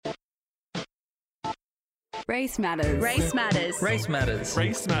Race matters. Race matters. Race matters.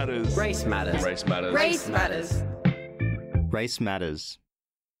 Race matters. Race matters. Race matters. Race matters. Race matters.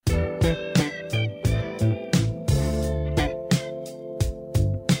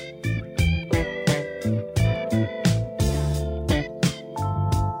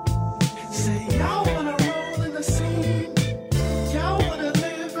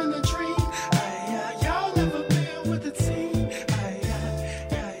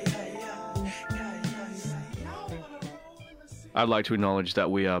 I'd like to acknowledge that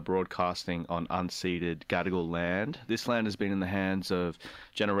we are broadcasting on unceded Gadigal land. This land has been in the hands of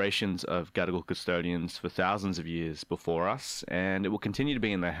generations of Gadigal custodians for thousands of years before us, and it will continue to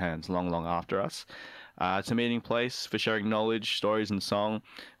be in their hands long, long after us. It's a meeting place for sharing knowledge, stories, and song.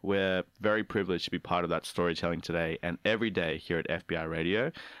 We're very privileged to be part of that storytelling today and every day here at FBI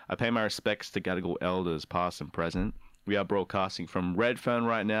Radio. I pay my respects to Gadigal elders, past and present. We are broadcasting from Redfern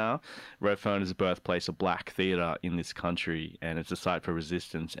right now. Redfern is the birthplace of black theatre in this country, and it's a site for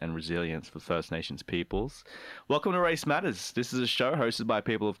resistance and resilience for First Nations peoples. Welcome to Race Matters. This is a show hosted by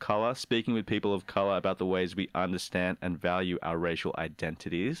people of colour, speaking with people of colour about the ways we understand and value our racial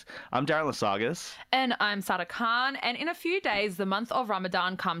identities. I'm Darren Lasagas. And I'm Sada Khan. And in a few days, the month of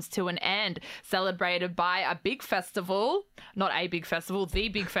Ramadan comes to an end, celebrated by a big festival, not a big festival, the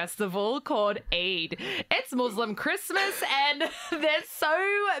big festival called Eid. It's Muslim Christmas. And there's so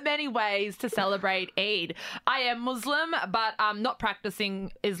many ways to celebrate Eid. I am Muslim, but I'm not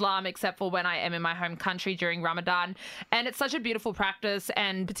practicing Islam except for when I am in my home country during Ramadan. And it's such a beautiful practice,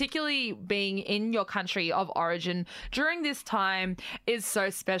 and particularly being in your country of origin during this time is so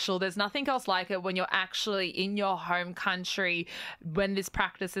special. There's nothing else like it when you're actually in your home country when this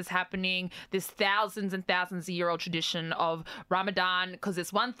practice is happening, this thousands and thousands of year old tradition of Ramadan, because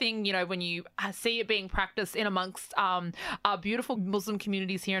it's one thing, you know, when you see it being practiced in amongst our beautiful Muslim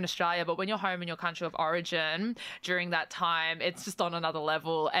communities here in Australia, but when you're home in your country of origin during that time, it's just on another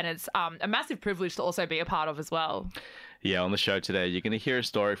level, and it's a massive privilege to also be a part of as well. Yeah, on the show today, you're going to hear a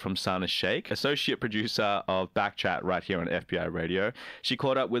story from Sana Sheikh, associate producer of Backchat right here on FBI Radio. She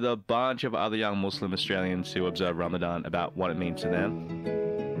caught up with a bunch of other young Muslim Australians who observe Ramadan about what it means to them.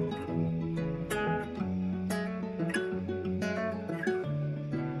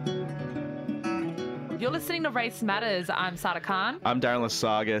 You're listening to Race Matters. I'm Sada Khan. I'm Darren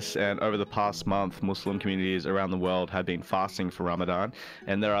Lasagas, and over the past month, Muslim communities around the world have been fasting for Ramadan,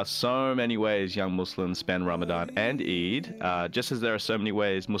 and there are so many ways young Muslims spend Ramadan and Eid, just as there are so many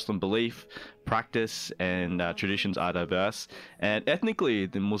ways Muslim belief, practice, and traditions are diverse. And ethnically,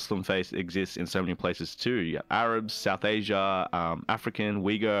 the Muslim faith exists in so many places too. Arabs, South Asia, African,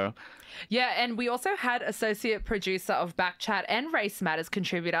 Uyghur. Yeah, and we also had associate producer of Backchat and Race Matters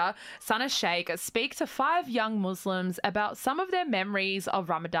contributor Sana Sheikh speak to 5 young Muslims about some of their memories of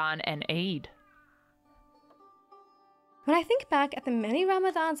Ramadan and Eid. When I think back at the many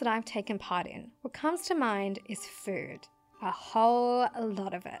Ramadans that I've taken part in, what comes to mind is food. A whole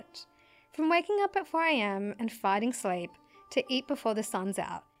lot of it. From waking up at 4 a.m. and fighting sleep, to eat before the sun's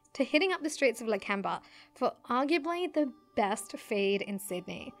out, to hitting up the streets of Lakemba for arguably the best feed in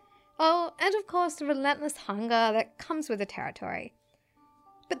Sydney. Oh, and of course the relentless hunger that comes with the territory.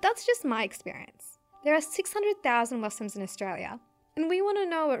 But that's just my experience. There are 600,000 Muslims in Australia, and we want to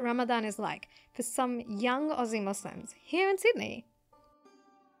know what Ramadan is like for some young Aussie Muslims here in Sydney.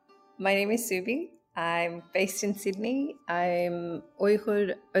 My name is Subi. I'm based in Sydney. I'm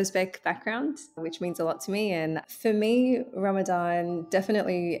Uyghur Uzbek background, which means a lot to me. And for me, Ramadan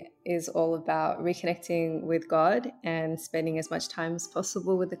definitely is all about reconnecting with God and spending as much time as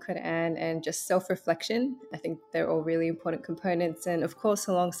possible with the Quran and just self-reflection. I think they're all really important components. And of course,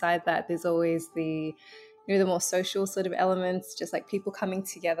 alongside that, there's always the more social sort of elements, just like people coming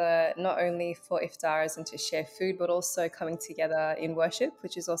together, not only for iftars and to share food, but also coming together in worship,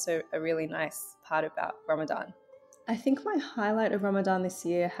 which is also a really nice part about Ramadan. I think my highlight of Ramadan this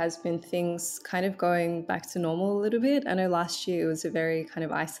year has been things kind of going back to normal a little bit. I know last year it was a very kind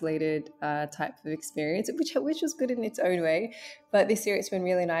of isolated type of experience, which was good in its own way. But this year it's been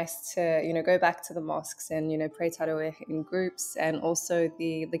really nice to, go back to the mosques and, pray tarawih in groups. And also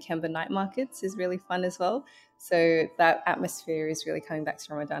the Lakemba night markets is really fun as well. So that atmosphere is really coming back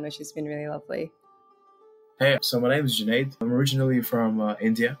to Ramadan, which has been really lovely. Hey, so my name is Junaid. I'm originally from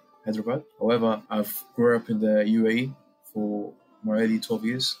India, Hyderabad. However, I've grew up in the UAE for my early 12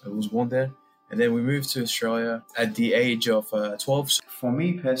 years. I was born there. And then we moved to Australia at the age of 12. For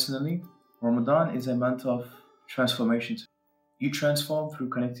me personally, Ramadan is a month of transformation. You transform through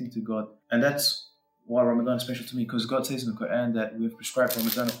connecting to God. And that's why Ramadan is special to me, because God says in the Quran that we have prescribed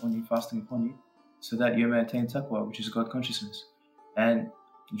Ramadan upon you, fasting upon you, so that you may attain taqwa, which is God consciousness. And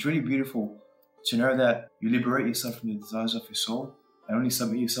it's really beautiful to know that you liberate yourself from the desires of your soul and only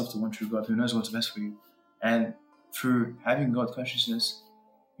submit yourself to one true God who knows what's best for you. And through having God consciousness,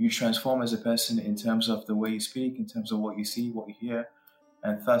 you transform as a person in terms of the way you speak, in terms of what you see, what you hear.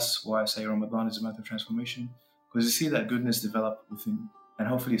 And thus why I say Ramadan is a month of transformation, because you see that goodness develop within, and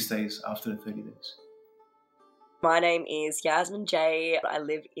hopefully it stays after the 30 days. My name is Yasmin J. I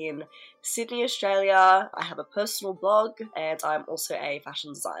live in Sydney, Australia. I have a personal blog and I'm also a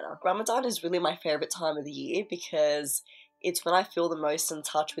fashion designer. Ramadan is really my favourite time of the year because it's when I feel the most in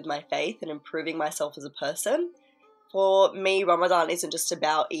touch with my faith and improving myself as a person. For me, Ramadan isn't just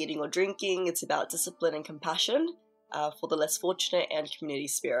about eating or drinking, it's about discipline and compassion for the less fortunate and community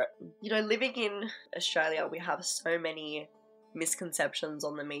spirit. You know, living in Australia, we have so many misconceptions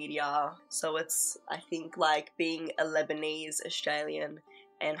on the media, so it's, I think, like being a Lebanese Australian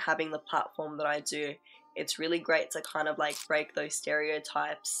and having the platform that I do, it's really great to kind of like break those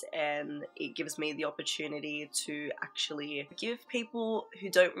stereotypes, and it gives me the opportunity to actually give people who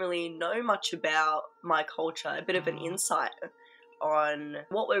don't really know much about my culture a bit of an insight on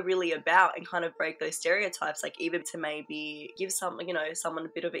what we're really about and kind of break those stereotypes, like even to maybe give someone a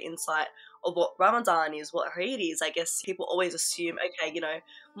bit of an insight of what Ramadan is, what Eid is. I guess people always assume, okay,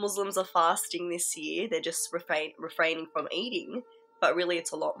 Muslims are fasting this year, they're just refraining from eating, but really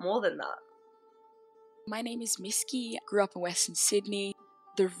it's a lot more than that. My name is Miski, grew up in Western Sydney.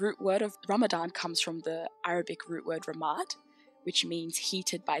 The root word of Ramadan comes from the Arabic root word ramad, which means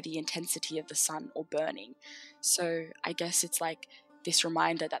heated by the intensity of the sun or burning. So I guess it's like this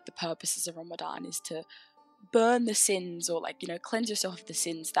reminder that the purposes of Ramadan is to burn the sins, or cleanse yourself of the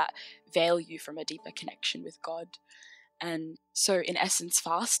sins that veil you from a deeper connection with God. And so in essence,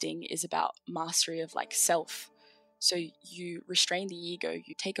 fasting is about mastery of self. So you restrain the ego,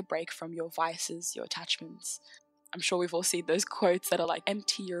 you take a break from your vices, your attachments. I'm sure we've all seen those quotes that are like,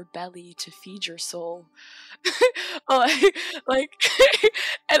 empty your belly to feed your soul. Or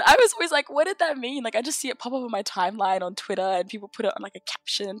and I was always like, what did that mean? I just see it pop up on my timeline on Twitter and people put it on a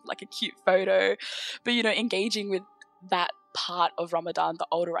caption, a cute photo. But, engaging with that part of Ramadan, the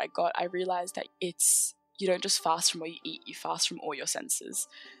older I got, I realized that you don't just fast from what you eat, you fast from all your senses.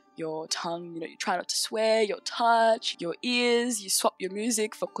 Your tongue, you try not to swear, your touch, your ears, you swap your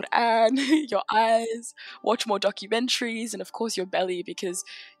music for Quran, your eyes, watch more documentaries, and of course your belly, because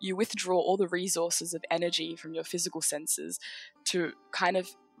you withdraw all the resources of energy from your physical senses to kind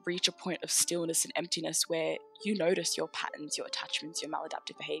of reach a point of stillness and emptiness where you notice your patterns, your attachments, your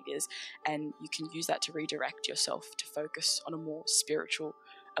maladaptive behaviors, and you can use that to redirect yourself to focus on a more spiritual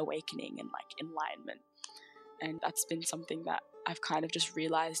awakening and enlightenment. And that's been something that I've kind of just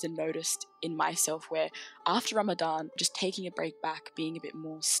realized and noticed in myself, where after Ramadan, just taking a break back, being a bit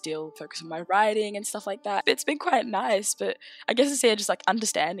more still, focus on my writing and stuff like that. It's been quite nice, but I guess it's just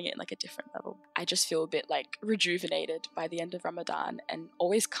understanding it in a different level. I just feel a bit rejuvenated by the end of Ramadan, and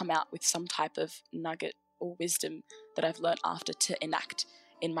always come out with some type of nugget or wisdom that I've learned after to enact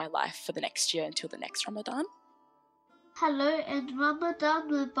in my life for the next year until the next Ramadan. Hello and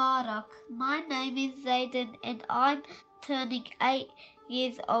Ramadan Mubarak. My name is Zayden and I'm turning 8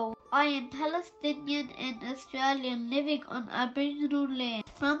 years old. I am Palestinian and Australian living on Aboriginal land.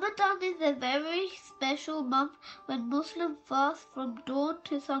 Ramadan is a very special month when Muslims fast from dawn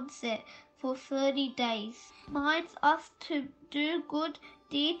to sunset for 30 days. It reminds us to do good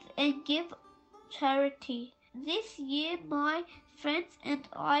deeds and give charity. This year my friends and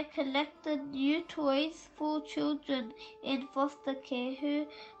I collected new toys for children in foster care who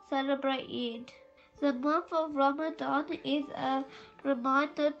celebrate Eid. The month of Ramadan is a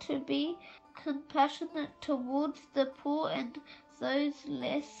reminder to be compassionate towards the poor and those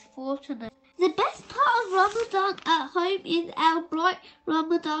less fortunate. The best part of Ramadan at home is our bright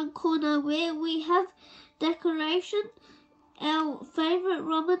Ramadan corner where we have decoration, our favourite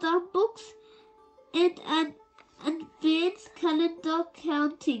Ramadan books, and an advanced calendar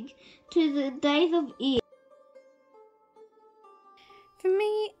counting to the days of Eid. For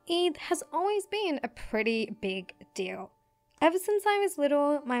me, Eid has always been a pretty big deal. Ever since I was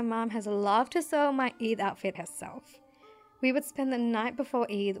little, my mom has loved to sew my Eid outfit herself. We would spend the night before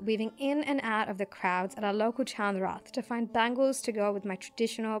Eid weaving in and out of the crowds at our local Chand Rath to find bangles to go with my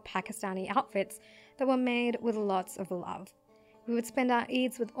traditional Pakistani outfits that were made with lots of love. We would spend our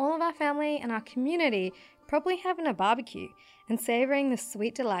Eids with all of our family and our community, probably having a barbecue and savouring the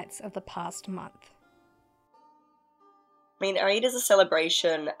sweet delights of the past month. Eid is a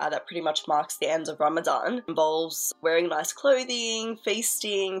celebration that pretty much marks the end of Ramadan. It involves wearing nice clothing,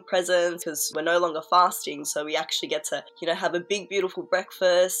 feasting, presents, because we're no longer fasting, so we actually get to, have a big, beautiful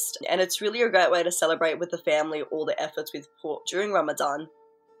breakfast. And it's really a great way to celebrate with the family all the efforts we've put during Ramadan.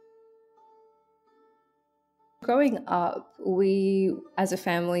 Growing up, we, as a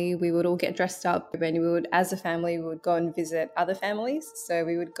family, we would all get dressed up and as a family, we would go and visit other families. So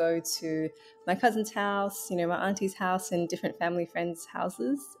we would go to my cousin's house, my auntie's house and different family friends'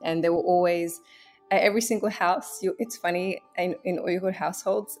 houses. And there were always, at every single house, it's funny, in Uyghur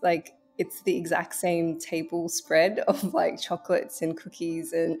households, like it's the exact same table spread of like chocolates and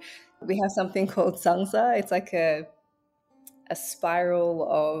cookies. And we have something called sangsa. It's like a spiral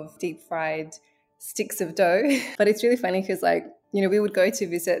of deep fried sticks of dough. But it's really funny because we would go to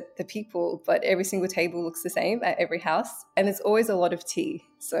visit the people, but every single table looks the same at every house. And there's always a lot of tea.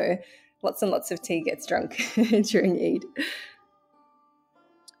 So lots and lots of tea gets drunk during Eid.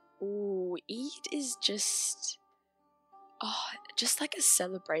 Ooh, Eid is just like a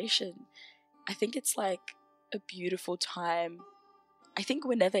celebration. I think it's like a beautiful time. I think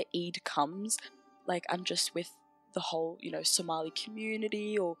whenever Eid comes, like I'm just with the whole, Somali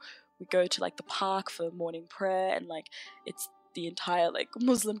community, or we go to like the park for morning prayer, and like it's the entire like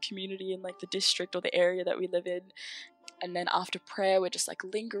Muslim community in like the district or the area that we live in. And then after prayer, we're just like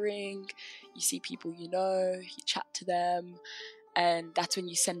lingering. You see people you chat to them, and that's when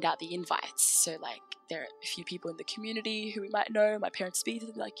you send out the invites. So like there are a few people in the community who we might know. My parents speak to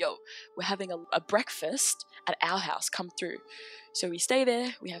them like, yo, we're having a breakfast at our house, come through. So we stay there,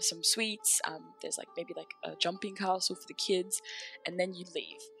 we have some sweets, there's like maybe like a jumping castle for the kids, and then you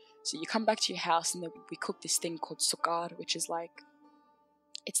leave. So you come back to your house, and then we cook this thing called sukar, which is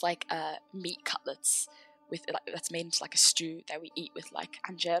it's like meat cutlets that's made into like a stew that we eat with like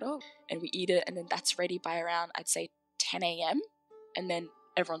anjero, and we eat it, and then that's ready by around, I'd say 10 a.m. and then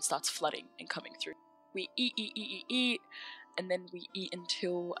everyone starts flooding and coming through. We eat, and then we eat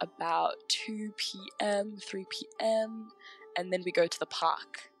until about 2 p.m, 3 p.m, and then we go to the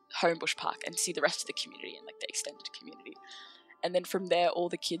park, Homebush Park, and see the rest of the community and like the extended community. And then from there, all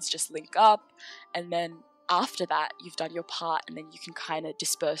the kids just link up, and then after that, you've done your part, and then you can kind of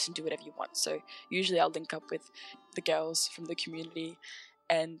disperse and do whatever you want. So usually I'll link up with the girls from the community,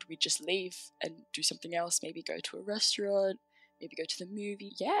 and we just leave and do something else, maybe go to a restaurant, maybe go to the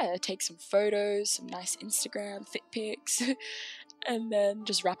movie, take some photos, some nice Instagram fit pics, and then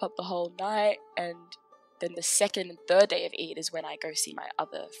just wrap up the whole night. And then the second and third day of Eid is when I go see my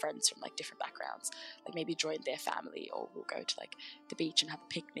other friends from like different backgrounds, like maybe join their family, or we'll go to like the beach and have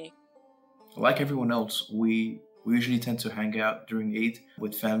a picnic. Like everyone else, we usually tend to hang out during Eid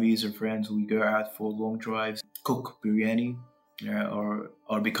with families and friends. We go out for long drives, cook biryani, or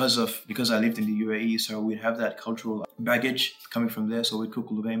because I lived in the UAE, so we'd have that cultural baggage coming from there, so we'd cook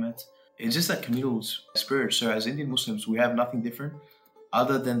lubaimat. It's just that communal spirit. So as Indian Muslims, we have nothing different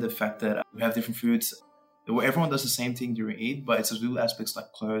other than the fact that we have different foods. Everyone does the same thing during Eid, but it's those little aspects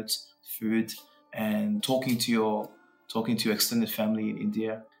like clothes, food, and talking to your extended family in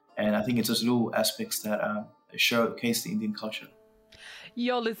India. And I think it's those little aspects that showcase the Indian culture.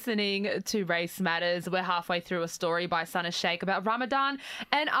 You're listening to Race Matters. We're halfway through a story by Sana Sheikh about Ramadan.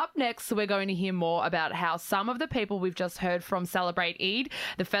 And up next, we're going to hear more about how some of the people we've just heard from celebrate Eid,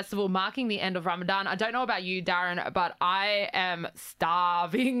 the festival marking the end of Ramadan. I don't know about you, Darren, but I am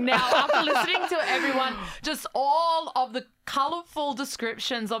starving now after listening to everyone, just all of the colourful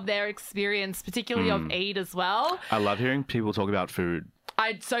descriptions of their experience, particularly of Eid as well. I love hearing people talk about food.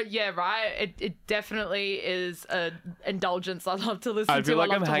 It definitely is an indulgence I love to listen I feel to.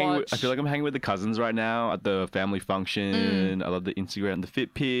 like I feel like I'm hanging with the cousins right now at the family function. I love the Instagram and the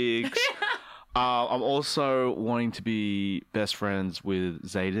fit pics. I'm also wanting to be best friends with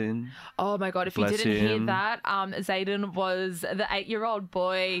Zayden. Oh my God, if you didn't hear that, Zayden was the 8-year-old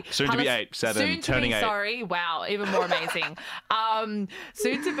boy. Soon to be 8, 7, turning 8. Sorry, wow, even more amazing.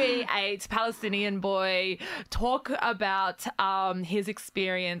 Soon to be 8, Palestinian boy. Talk about his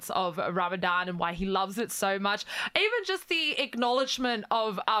experience of Ramadan and why he loves it so much. Even just the acknowledgement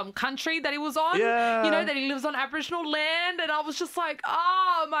of country that he was on. Yeah. You know, that he lives on Aboriginal land. And I was just like,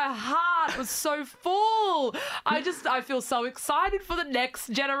 my heart was so full. I feel so excited for the next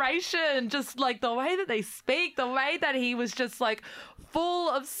generation. Just like the way that they speak, the way that he was just like full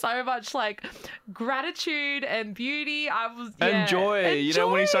of so much like gratitude and beauty. And joy. You know,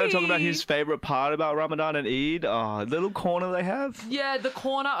 when he started talking about his favorite part about Ramadan and Eid, little corner they have. Yeah, the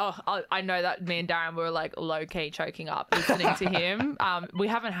corner. I know that me and Darren were like low key choking up listening to him. We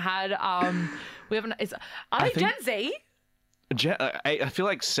haven't had. Are they Gen Z? I feel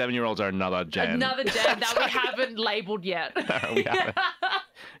like 7-year-olds are another gen. Another gen that we haven't labelled yet. No, we haven't.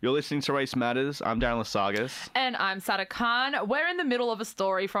 You're listening to Race Matters. I'm Darren Lasagas. And I'm Sada Khan. We're in the middle of a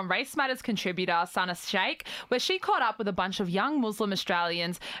story from Race Matters contributor Sana Sheikh, where she caught up with a bunch of young Muslim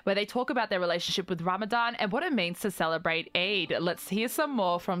Australians where they talk about their relationship with Ramadan and what it means to celebrate Eid. Let's hear some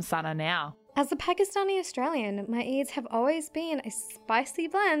more from Sana now. As a Pakistani Australian, my Eids have always been a spicy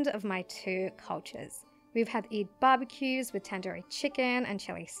blend of my two cultures. We've had Eid barbecues with tandoori chicken and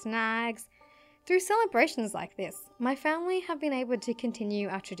chili snags. Through celebrations like this, my family have been able to continue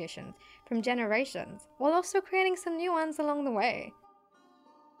our traditions from generations, while also creating some new ones along the way.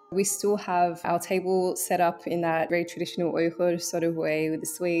 We still have our table set up in that very traditional Uyghur sort of way with the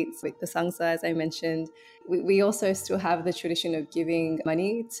sweets, with the sangsa, as I mentioned. We also still have the tradition of giving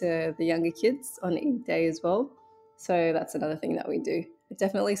money to the younger kids on Eid Day as well. So that's another thing that we do.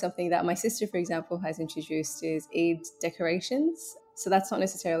 Definitely something that my sister, for example, has introduced is Eid decorations. So that's not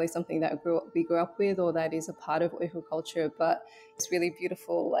necessarily something that we grew up with or that is a part of Uyghur culture, but it's really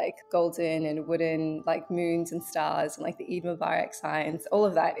beautiful, like golden and wooden, like moons and stars and like the Eid Mubarak signs. All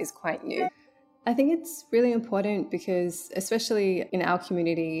of that is quite new. I think it's really important because, especially in our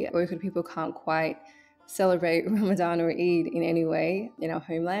community, Uyghur people can't quite celebrate Ramadan or Eid in any way in our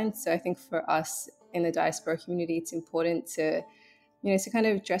homeland. So I think for us in the diaspora community, it's important to kind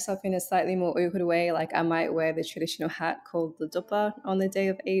of dress up in a slightly more Uyghur way. Like I might wear the traditional hat called the dupa on the day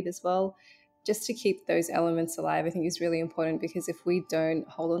of Eid as well, just to keep those elements alive. I think is really important because if we don't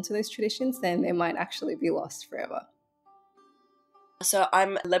hold on to those traditions, then they might actually be lost forever. So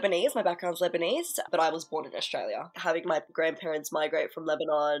I'm Lebanese, my background's Lebanese, but I was born in Australia. Having my grandparents migrate from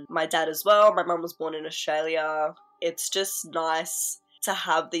Lebanon, my dad as well, my mum was born in Australia. It's just nice to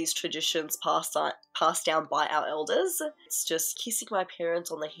have these traditions passed down by our elders. It's just kissing my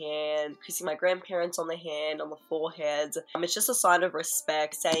parents on the hand, kissing my grandparents on the hand, on the forehead. It's just a sign of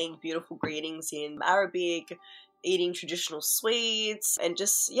respect, saying beautiful greetings in Arabic, eating traditional sweets, and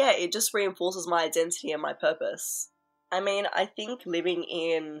it just reinforces my identity and my purpose. I think living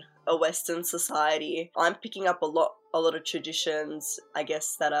in a Western society, I'm picking up a lot of traditions, I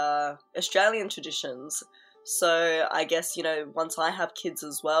guess, that are Australian traditions. So I guess, once I have kids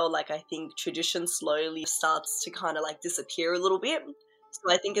as well, I think tradition slowly starts to kind of disappear a little bit.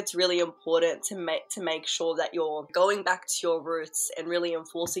 So I think it's really important to make sure that you're going back to your roots and really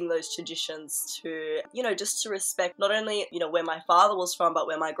enforcing those traditions to, just to respect not only, where my father was from, but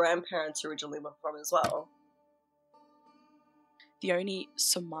where my grandparents originally were from as well. The only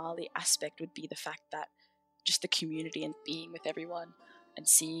Somali aspect would be the fact that just the community and being with everyone and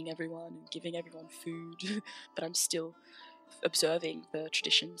seeing everyone and giving everyone food, but I'm still observing the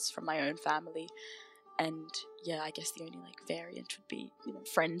traditions from my own family. And I guess the only variant would be,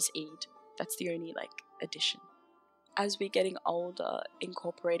 Friends Eid. That's the only addition. As we're getting older,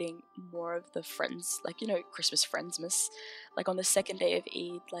 incorporating more of the friends, Christmas Friendsmas, on the second day of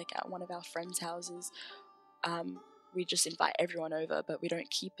Eid, at one of our friends' houses, we just invite everyone over, but we don't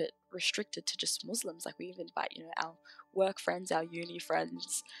keep it restricted to just Muslims. We even invite, our work friends, our uni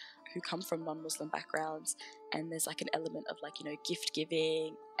friends who come from non-Muslim backgrounds, and there's an element of gift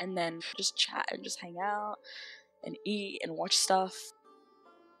giving, and then just chat and just hang out and eat and watch stuff.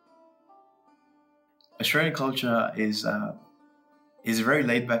 Australian culture is a very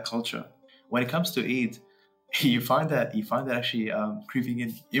laid-back culture. When it comes to Eid, you find that actually creeping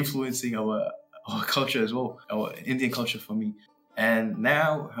in, influencing our culture as well, our Indian culture for me. And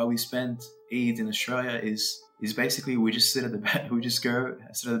now how we spend Eid in Australia is basically we just sit at the back, we just go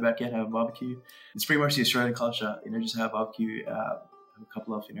sit at the backyard, have a barbecue. It's pretty much the Australian culture, just have a barbecue, have a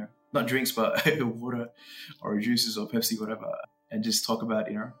couple of, not drinks, but water or juices or Pepsi, whatever, and just talk about,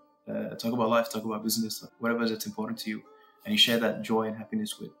 talk about life, talk about business, whatever that's important to you. And you share that joy and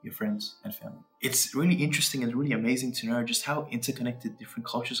happiness with your friends and family. It's really interesting and really amazing to know just how interconnected different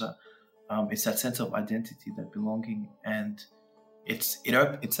cultures are. It's that sense of identity, that belonging, and it's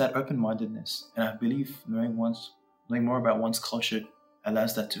that open-mindedness. And I believe knowing more about one's culture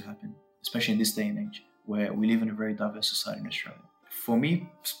allows that to happen, especially in this day and age where we live in a very diverse society in Australia. For me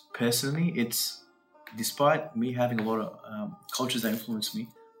personally, it's despite me having a lot of cultures that influence me,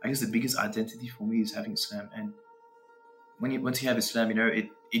 I guess the biggest identity for me is having Islam. And once you have Islam, it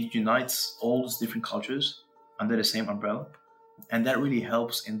unites all those different cultures under the same umbrella, and that really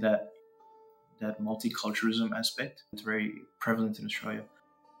helps in that multiculturalism aspect. It's very prevalent in Australia.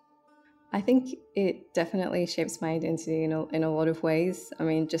 I think it definitely shapes my identity in a lot of ways.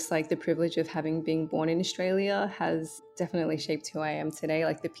 Just the privilege of having been born in Australia has definitely shaped who I am today,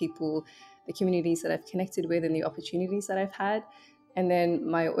 the people, the communities that I've connected with and the opportunities that I've had. And then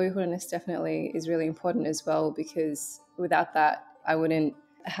my Uyghurness definitely is really important as well, because without that, I wouldn't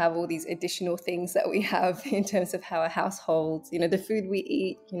have all these additional things that we have in terms of how a household, the food we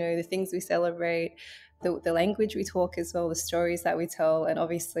eat, the things we celebrate, the language we talk as well, the stories that we tell, and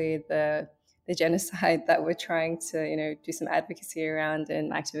obviously the genocide that we're trying to, do some advocacy around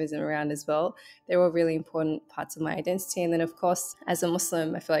and activism around as well. They're all really important parts of my identity. And then, of course, as a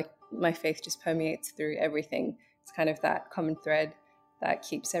Muslim, I feel like my faith just permeates through everything. It's kind of that common thread that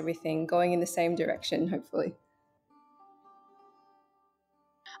keeps everything going in the same direction, hopefully.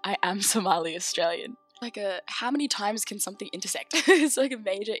 I am Somali Australian. How many times can something intersect? It's like a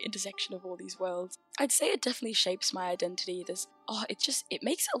major intersection of all these worlds. I'd say it definitely shapes my identity. It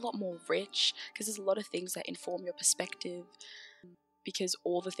makes it a lot more rich because there's a lot of things that inform your perspective. Because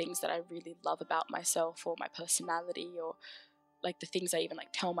all the things that I really love about myself or my personality or like the things I even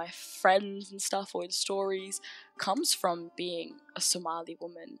like tell my friends and stuff or in stories comes from being a Somali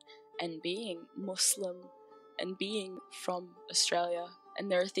woman and being Muslim and being from Australia.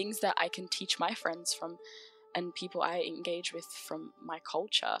 And there are things that I can teach my friends from and people I engage with from my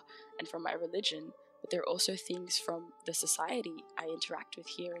culture and from my religion. But there are also things from the society I interact with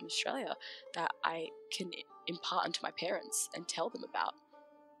here in Australia that I can impart onto my parents and tell them about.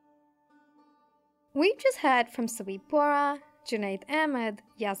 We've just heard from Subi Bora, Junaid Ahmed,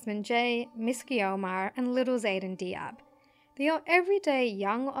 Yasmin J, Miski Omar, and little Zayden Diab. They are everyday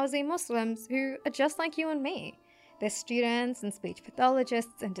young Aussie Muslims who are just like you and me. They're students and speech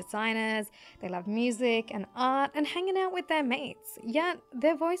pathologists and designers. They love music and art and hanging out with their mates. Yet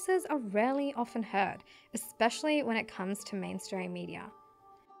their voices are rarely often heard, especially when it comes to mainstream media.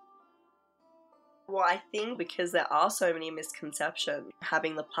 Well, I think because there are so many misconceptions,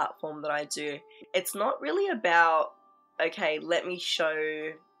 having the platform that I do, it's not really about, okay, let me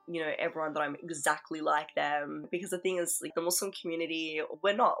show, everyone that I'm exactly like them. Because the thing is, like, the Muslim community,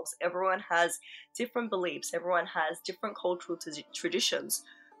 we're not. Everyone has different beliefs. Everyone has different cultural traditions.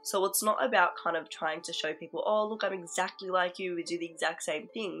 So it's not about kind of trying to show people, oh, look, I'm exactly like you. We do the exact same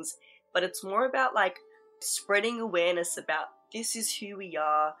things. But it's more about, like, spreading awareness about this is who we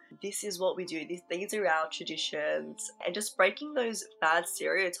are, this is what we do, these are our traditions, and just breaking those bad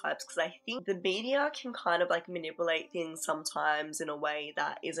stereotypes, because I think the media can kind of like manipulate things sometimes in a way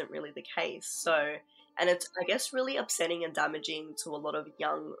that isn't really the case. So, and it's, I guess, really upsetting and damaging to a lot of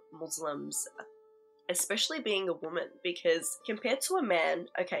young Muslims, especially being a woman, because compared to a man,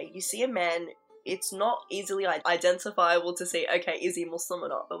 okay, you see a man, it's not easily identifiable to say, okay, is he Muslim or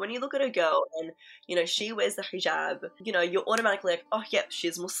not? But when you look at a girl and, she wears the hijab, you're automatically like, oh, yep,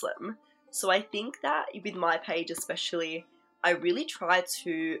 she's Muslim. So I think that with my page especially, I really try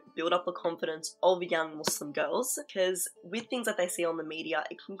to build up the confidence of young Muslim girls, because with things that they see on the media,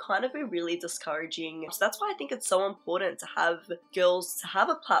 it can kind of be really discouraging. So that's why I think it's so important to have girls to have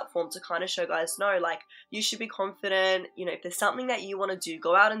a platform to kind of show guys, no, like, you should be confident. If there's something that you want to do,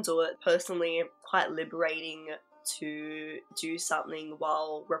 go out and do it. Personally, quite liberating to do something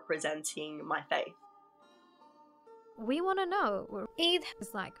while representing my faith. We want to know what Eid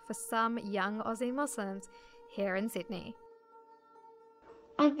is like for some young Aussie Muslims here in Sydney.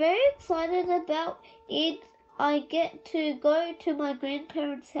 I'm very excited about Eid. I get to go to my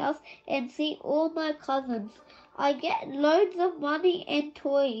grandparents' house and see all my cousins. I get loads of money and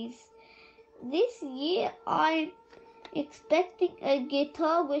toys. This year I'm expecting a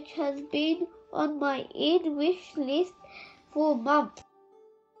guitar, which has been on my Eid wish list for months.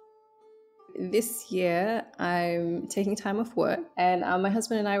 This year, I'm taking time off work, and my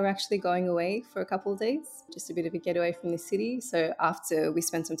husband and I were actually going away for a couple of days, just a bit of a getaway from the city. So after we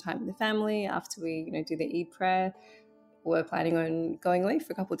spend some time with the family, after we do the Eid prayer, we're planning on going away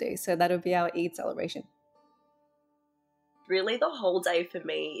for a couple of days. So that'll be our Eid celebration. Really, the whole day for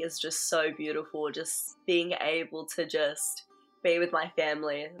me is just so beautiful, just being able to just be with my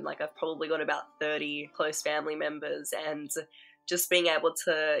family. Like, I've probably got about 30 close family members, and just being able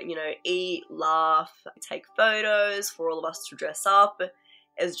to, eat, laugh, take photos, for all of us to dress up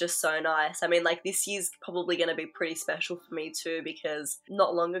is just so nice. I mean, like, this year's probably going to be pretty special for me too, because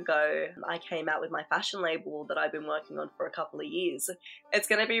not long ago I came out with my fashion label that I've been working on for a couple of years. It's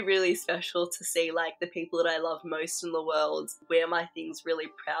going to be really special to see, like, the people that I love most in the world wear my things really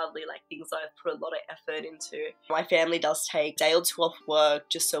proudly, like things that I've put a lot of effort into. My family does take a day or two off work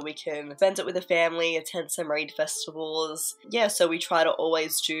just so we can spend it with the family, attend some Eid festivals. Yeah, so we try to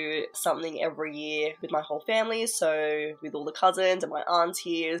always do something every year with my whole family. So with all the cousins and my aunts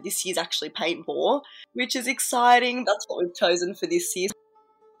here. This year's actually paintball, which is exciting. That's what we've chosen for this year.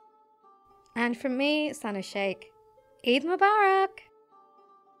 And from me, Sana Sheikh, Eid Mubarak!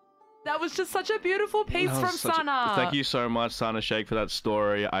 That was just such a beautiful piece from Sana. Thank you so much, Sana Sheikh, for that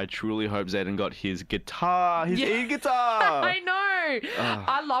story. I truly hope Zayden got his guitar, his Eid guitar. I know.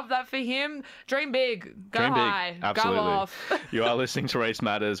 I love that for him. Dream big. Go Dream high. big. Absolutely. Go off. You are listening to Race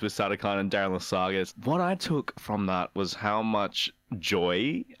Matters with Sada Khan and Darren Lasagas. What I took from that was how much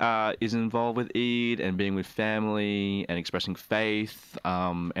joy is involved with Eid and being with family and expressing faith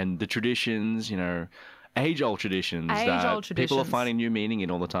and the traditions, age-old traditions that people are finding new meaning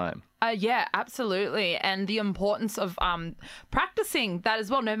in all the time. Yeah, absolutely. And the importance of practicing that as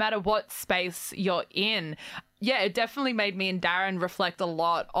well, no matter what space you're in. Yeah, it definitely made me and Darren reflect a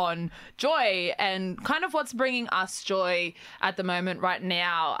lot on joy and kind of what's bringing us joy at the moment right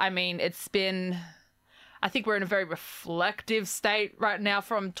now. I mean, I think we're in a very reflective state right now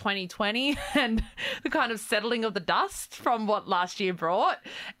from 2020 and the kind of settling of the dust from what last year brought.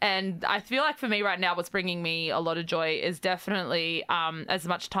 And I feel like for me right now, what's bringing me a lot of joy is definitely as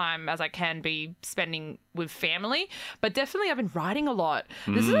much time as I can be spending with family. But definitely I've been writing a lot.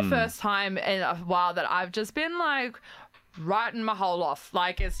 This is the first time in a while that I've just been like writing my whole off.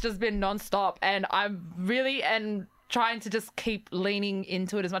 Like it's just been nonstop. And I'm really trying to just keep leaning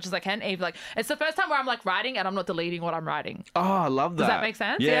into it as much as I can. Even like it's the first time where I'm like writing and I'm not deleting what I'm writing. Oh, I love that. Does that make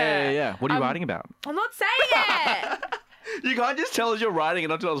sense? Yeah. What are you writing about? I'm not saying it. You can't just tell us you're writing and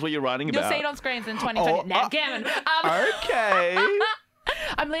not tell us what you're writing about. You'll see it on screens in 2020. Gammon. Okay.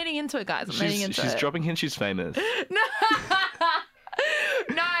 I'm leaning into it, guys. She's dropping hints. She's famous.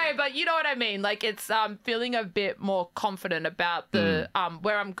 No, but you know what I mean. Like it's feeling a bit more confident about the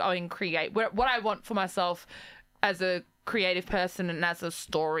where I'm going what I want for myself as a creative person and as a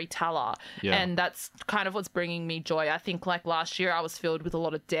storyteller. Yeah. And that's kind of what's bringing me joy. I think like last year I was filled with a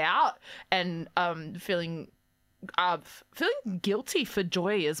lot of doubt and feeling guilty for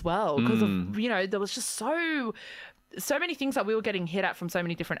joy as well because of, you know, there was just so many things that we were getting hit at from so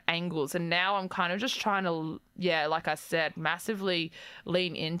many different angles. And now I'm kind of just trying to, like I said, massively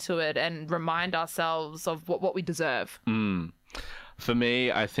lean into it and remind ourselves of what we deserve. For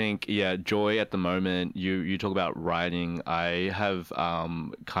me, I think, joy at the moment, you talk about writing. I have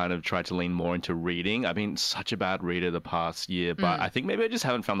kind of tried to lean more into reading. I've been such a bad reader the past year, but I think maybe I just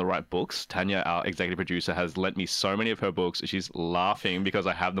haven't found the right books. Tanya, our executive producer, has lent me so many of her books. She's laughing because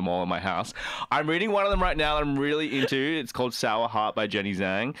I have them all in my house. I'm reading one of them right now that I'm really into. It's called Sour Heart by Jenny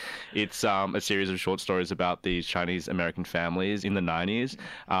Zhang. It's a series of short stories about these Chinese-American families in the 90s,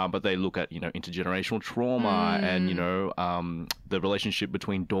 but they look at, you know, intergenerational trauma and, you know, the relationship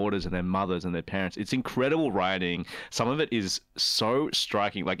between daughters and their mothers and their parents. It's incredible writing. Some of it is so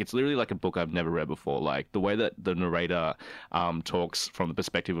striking. Like it's literally like a book I've never read before. Like the way that the narrator talks from the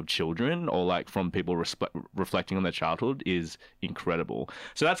perspective of children or like from people reflecting on their childhood is incredible.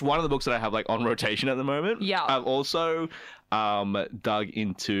 So that's one of the books that I have like on rotation at the moment. Yeah. I've also dug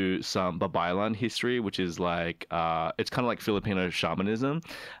into some Babaylan history, which is like it's kind of like Filipino shamanism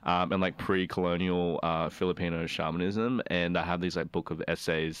and like pre-colonial Filipino shamanism, and I have these like book of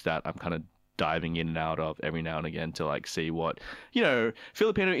essays that I'm kind of diving in and out of every now and again to like see what, you know,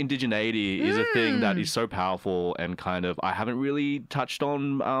 Filipino indigeneity is a thing that is so powerful and kind of I haven't really touched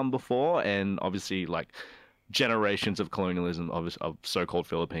on before, and obviously like generations of colonialism of so-called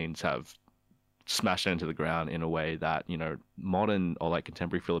Philippines have smashed it into the ground in a way that, you know, modern or like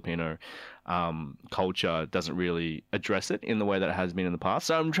contemporary Filipino culture doesn't really address it in the way that it has been in the past.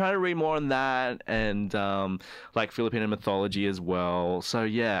 So I'm trying to read more on that and like Filipino mythology as well. So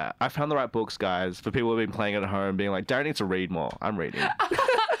yeah, I found the right books, guys, for people who have been playing at home being like, Darren needs to read more. I'm reading.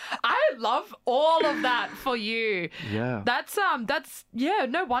 I love all of that for you. Yeah. That's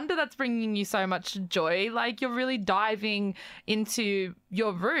no wonder that's bringing you so much joy. Like you're really diving into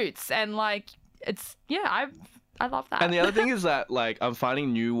your roots and like it's I love that. And the other thing is that, like, I'm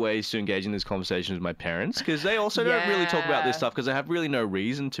finding new ways to engage in this conversation with my parents because they also don't really talk about this stuff because they have really no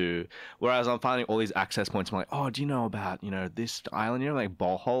reason to. Whereas I'm finding all these access points. I'm like, oh, do you know about, you know, this island, you know, like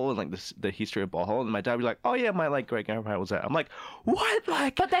Bohol and like the history of Bohol? And my dad would be like, oh, yeah, my like great grandparent was there. I'm like, what?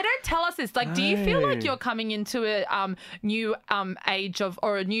 Like, but they don't tell us this. Like, do you feel like you're coming into a new age of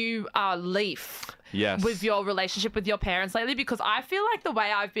or a new leaf? Yes. With your relationship with your parents lately, because I feel like the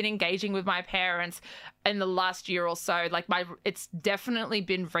way I've been engaging with my parents in the last year or so, like it's definitely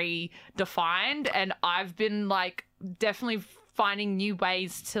been redefined, and I've been like definitely finding new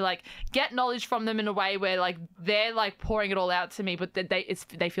ways to like get knowledge from them in a way where like they're like pouring it all out to me, but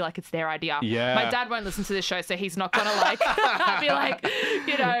they feel like it's their idea. Yeah. My dad won't listen to this show, so he's not gonna like be like,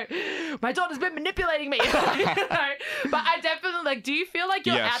 you know, my daughter's been manipulating me. You know? But I definitely like. Do you feel like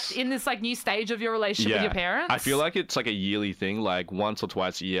you're in this like new stage of your relationship with your parents? I feel like it's like a yearly thing. Like once or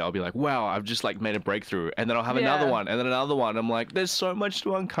twice a year, I'll be like, wow, I've just like made a breakthrough, and then I'll have another one, and then another one. I'm like, there's so much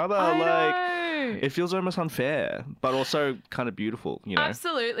to uncover. I know. It feels almost unfair, but also kind of beautiful, you know?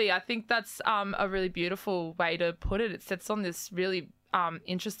 Absolutely. I think that's a really beautiful way to put it. It sets on this really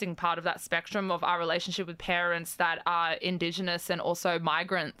interesting part of that spectrum of our relationship with parents that are Indigenous and also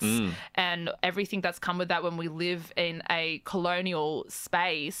migrants, and everything that's come with that when we live in a colonial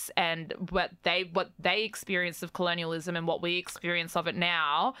space, and what they experienced of colonialism and what we experience of it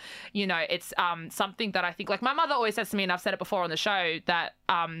now. You know, it's something that I think, like, my mother always says to me, and I've said it before on the show, that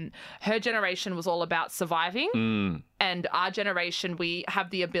her generation was all about surviving. And our generation, we have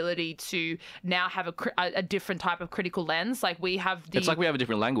the ability to now have a different type of critical lens. Like, we have it's like we have a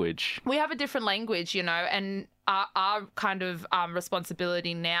different language. We have a different language, you know, and our kind of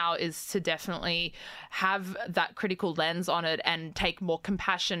responsibility now is to definitely have that critical lens on it and take more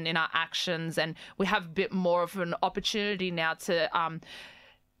compassion in our actions. And we have a bit more of an opportunity now to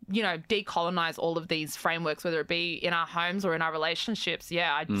you know, decolonize all of these frameworks, whether it be in our homes or in our relationships.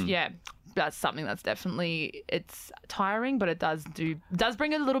 Yeah, that's something that's definitely, it's tiring, but it does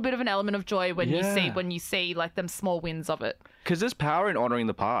bring a little bit of an element of joy when you see like them small wins of it. Because there's power in honoring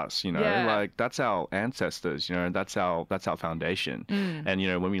the past, you know, like that's our ancestors, you know, that's our foundation. And, you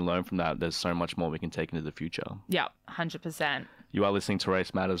know, when we learn from that, there's so much more we can take into the future. Yeah, 100%. You are listening to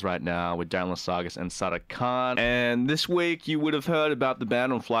Race Matters right now with Darren Lasagas and Sada Khan. And this week you would have heard about the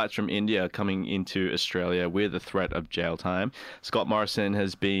ban on flights from India coming into Australia with a threat of jail time. Scott Morrison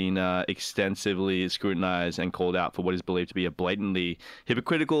has been extensively scrutinised and called out for what is believed to be a blatantly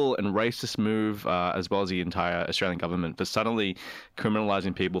hypocritical and racist move, as well as the entire Australian government, for suddenly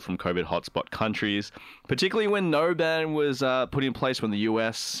criminalising people from COVID hotspot countries, particularly when no ban was put in place when the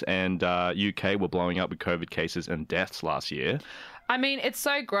US and UK were blowing up with COVID cases and deaths last year. I mean, it's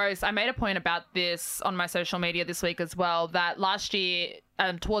so gross. I made a point about this on my social media this week as well, that last year,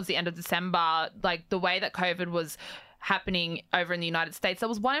 towards the end of December, like the way that COVID was happening over in the United States, there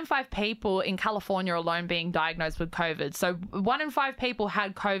was 1 in 5 people in California alone being diagnosed with COVID. So 1 in 5 people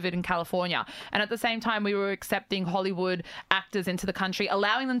had COVID in California. And at the same time, we were accepting Hollywood actors into the country,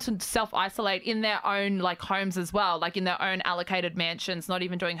 allowing them to self-isolate in their own like homes as well, like in their own allocated mansions, not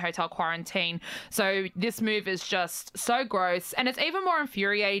even doing hotel quarantine. So this move is just so gross. And it's even more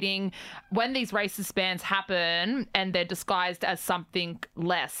infuriating when these racist bans happen and they're disguised as something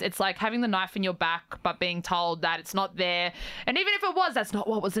less. It's like having the knife in your back, but being told that it's not there, and even if it was, that's not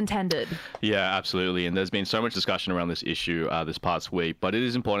what was intended. Yeah, absolutely. And there's been so much discussion around this issue this past week, but it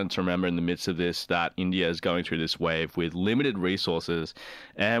is important to remember in the midst of this that India is going through this wave with limited resources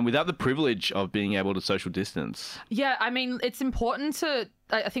and without the privilege of being able to social distance. Yeah, I mean, it's important to,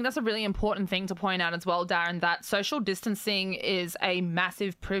 I think that's a really important thing to point out as well, Darren, that social distancing is a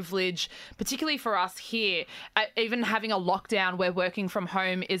massive privilege, particularly for us here. Even having a lockdown where working from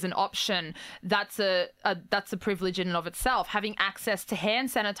home is an option, that's a privilege in and of itself. Having access to hand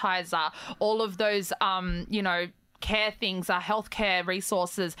sanitizer, all of those, you know, care things, our healthcare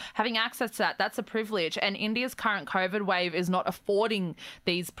resources, having access to that, that's a privilege. And India's current COVID wave is not affording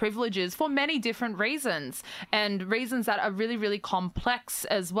these privileges for many different reasons, and reasons that are really, really complex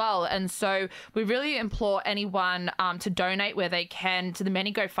as well. And so we really implore anyone to donate where they can to the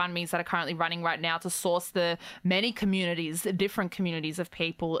many GoFundMes that are currently running right now to source the many communities, different communities of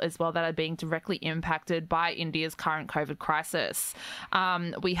people as well that are being directly impacted by India's current COVID crisis.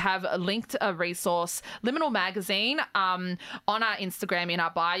 We have linked a resource, Liminal Magazine, on our Instagram in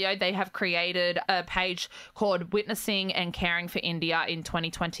our bio. They have created a page called Witnessing and Caring for India in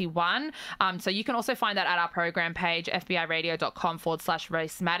 2021. So you can also find that at our program page,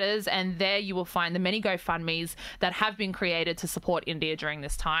 fbiradio.com/Race Matters. And there you will find the many GoFundMes that have been created to support India during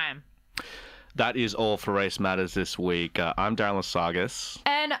this time. That is all for Race Matters this week. I'm Darren Lasagas.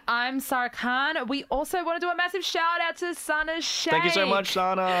 And I'm Sada Khan. We also want to do a massive shout out to Sana Sheikh. Thank you so much,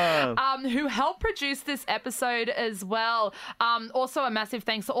 Sana. Who helped produce this episode as well. Also a massive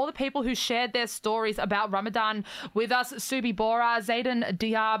thanks to all the people who shared their stories about Ramadan with us. Subi Bora, Zayden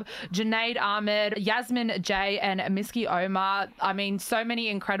Diab, Junaid Ahmed, Yasmin J, and Miski Omar. I mean, so many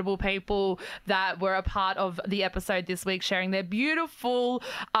incredible people that were a part of the episode this week, sharing their beautiful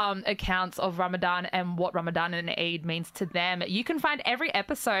accounts of Ramadan and what Ramadan and Eid means to them. You can find every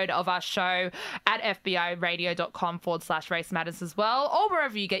episode of our show at fbiradio.com/Race Matters as well, or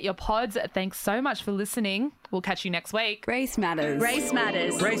wherever you get your pods. Thanks so much for listening. We'll catch you next week. Race Matters. Race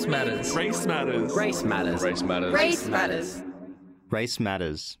Matters. Race Matters. Race Matters. Race Matters. Race Matters. Race Matters. Race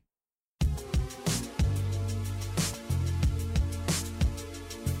Matters.